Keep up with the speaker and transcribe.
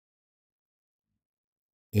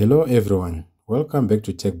Hello everyone, welcome back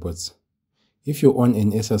to TechBots. If you own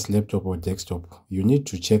an ASUS laptop or desktop, you need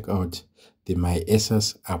to check out the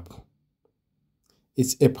MyASUS app.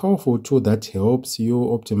 It's a powerful tool that helps you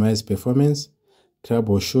optimize performance,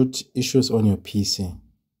 troubleshoot issues on your PC.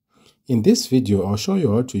 In this video, I'll show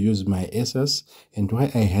you how to use MyASUS and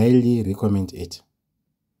why I highly recommend it.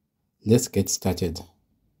 Let's get started.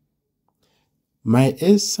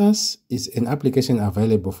 MyASUS is an application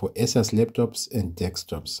available for ASUS laptops and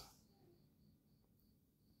desktops.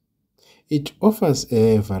 It offers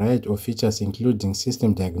a variety of features including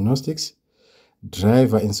system diagnostics,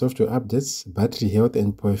 driver and software updates, battery health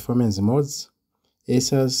and performance modes,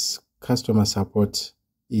 ASUS customer support,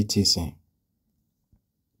 etc.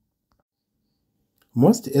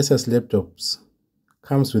 Most ASUS laptops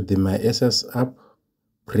comes with the MyASUS app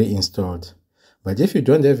pre-installed, but if you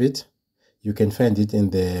don't have it, you can find it in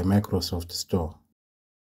the Microsoft Store.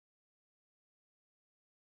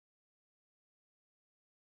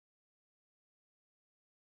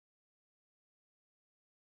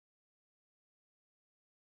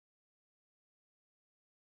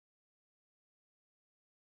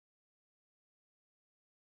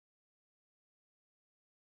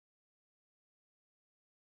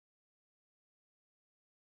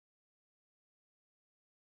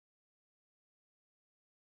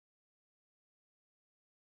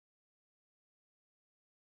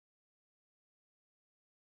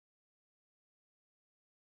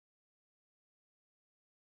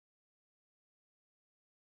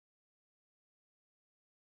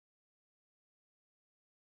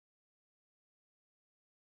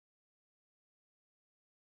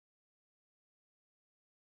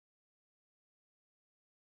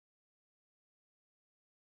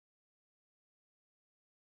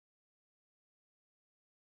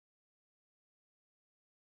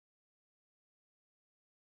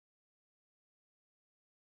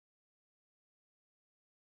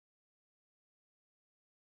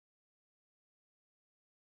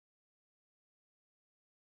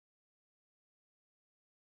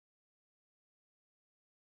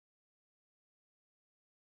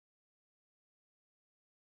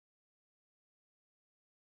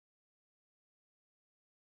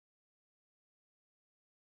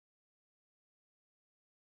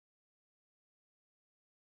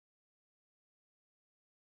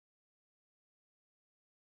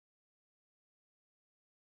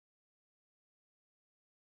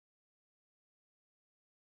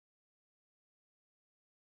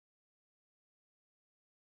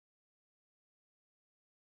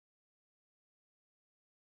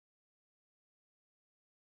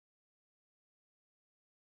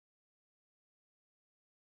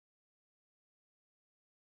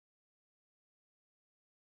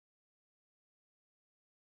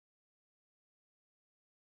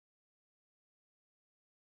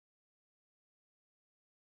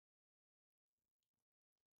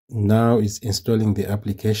 Now it's installing the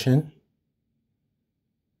application.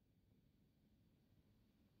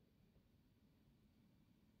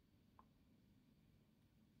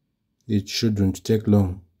 It shouldn't take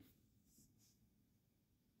long.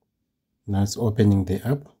 Now it's opening the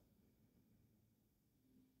app.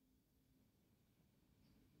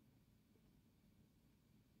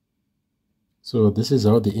 So this is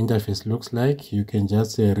how the interface looks like. You can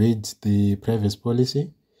just read the privacy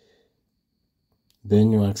policy.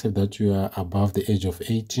 Then you accept that you are above the age of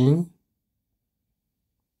 18.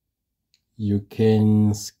 You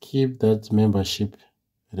can skip that membership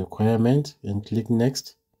requirement and click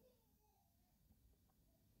next.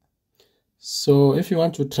 So if you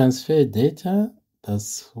want to transfer data,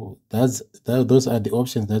 those are the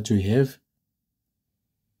options that you have.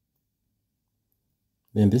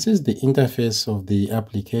 Then this is the interface of the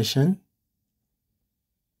application.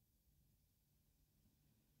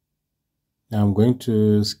 Now I'm going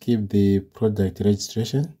to skip the product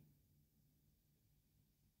registration.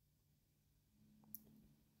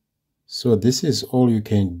 So this is all you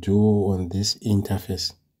can do on this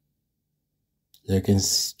interface. You can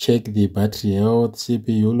check the battery health,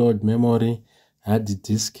 CPU load, memory, hard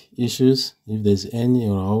disk issues, if there's any,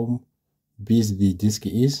 or how busy the disk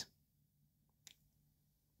is.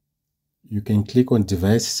 You can click on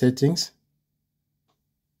device settings.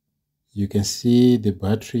 You can see the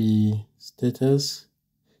battery status,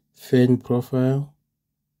 fan profile,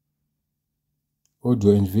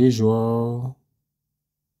 audio and visual,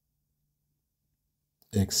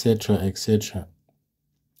 etc., etc.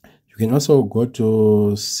 You can also go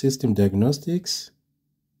to system diagnostics.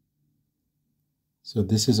 So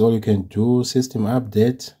this is all you can do. System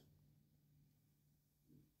update.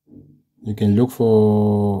 You can look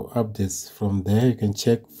for updates from there. You can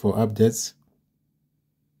check for updates.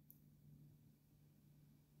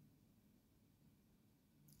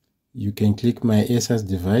 You can click my ASUS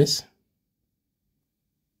device.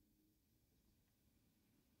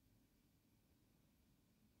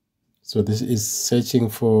 So this is searching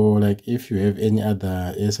for like if you have any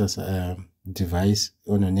other ASUS device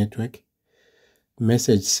on your network.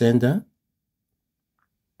 Message sender.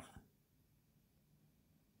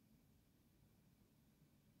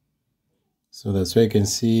 So that's where you can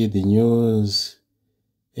see the news,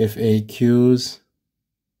 FAQs,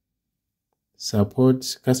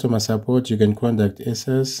 support, customer support. You can contact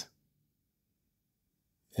ASUS,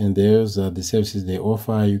 and those are the services they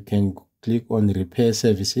offer. You can click on repair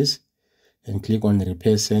services and click on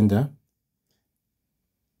repair center.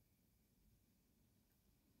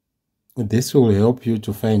 This will help you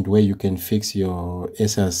to find where you can fix your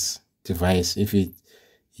ASUS device if it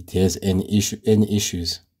has any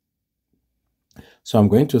issues. So I'm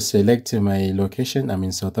going to select my location. I'm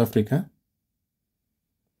in South Africa.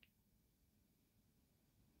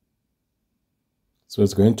 So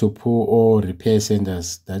it's going to pull all repair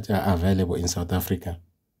centers that are available in South Africa.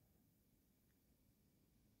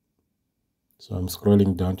 So I'm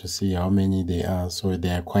scrolling down to see how many there are. So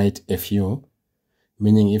there are quite a few,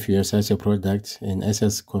 meaning if you have such a product, an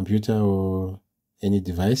ASUS computer or any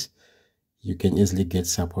device, you can easily get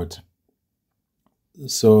support.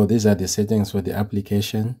 So these are the settings for the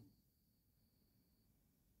application.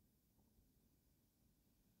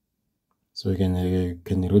 So you can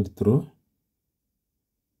read through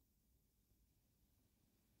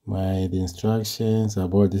the instructions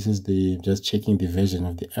about this. Is the just checking the version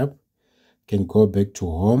of the app. Can go back to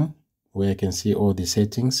home where I can see all the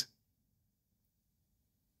settings.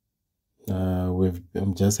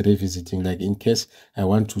 I'm just revisiting, like in case I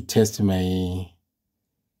want to test my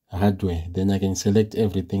hardware, then I can select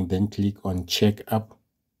everything, then click on check app.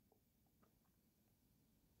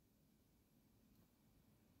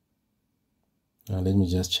 Let me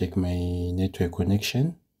just check my network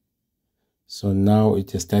connection. So now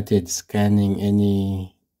it has started scanning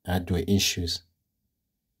any hardware issues.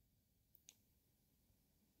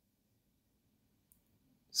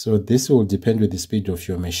 So this will depend with the speed of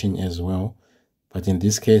your machine as well. But in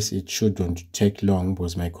this case, it shouldn't take long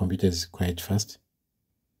because my computer is quite fast.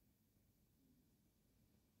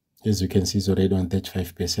 As you can see, it's already on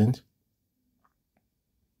 35%.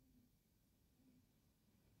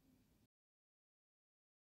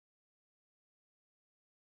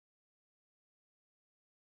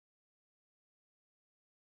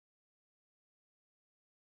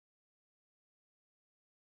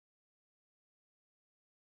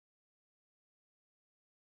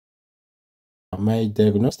 My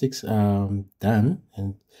diagnostics are done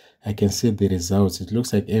and I can see the results. It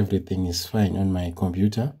looks like everything is fine on my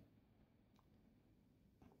computer.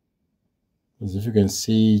 As if you can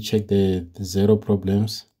see, check the 0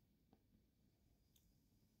 problems.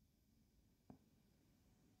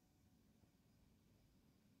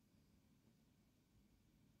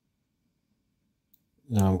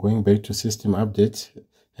 Now I'm going back to system update.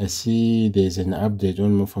 I see there's an update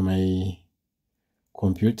on for my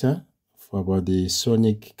computer for about the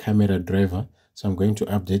Sonic camera driver. So I'm going to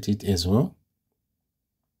update it as well.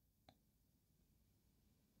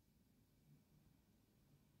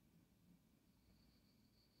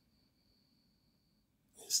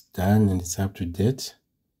 It's done and it's up to date.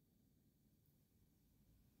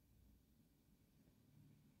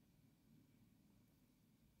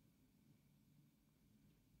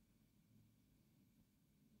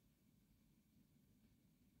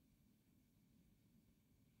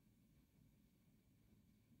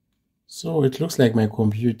 So it looks like my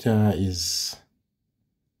computer is...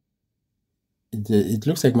 It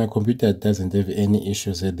looks like my computer doesn't have any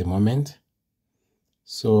issues at the moment.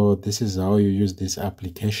 So this is how you use this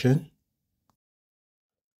application.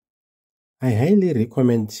 I highly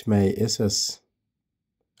recommend my ASUS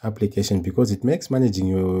application because it makes managing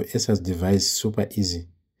your ASUS device super easy.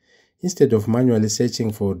 Instead of manually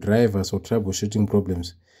searching for drivers or troubleshooting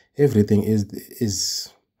problems, everything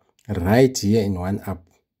is right here in one app.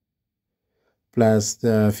 Plus,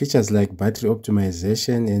 the features like battery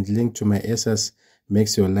optimization and link to MyASUS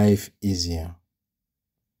makes your life easier.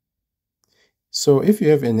 So if you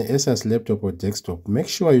have an ASUS laptop or desktop, make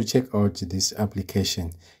sure you check out this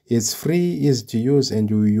application. It's free, easy to use, and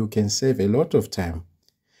you can save a lot of time.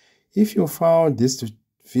 If you found this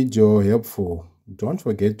video helpful, don't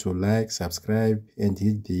forget to like, subscribe, and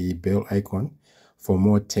hit the bell icon for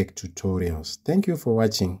more tech tutorials. Thank you for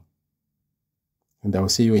watching, and I'll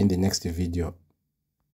see you in the next video.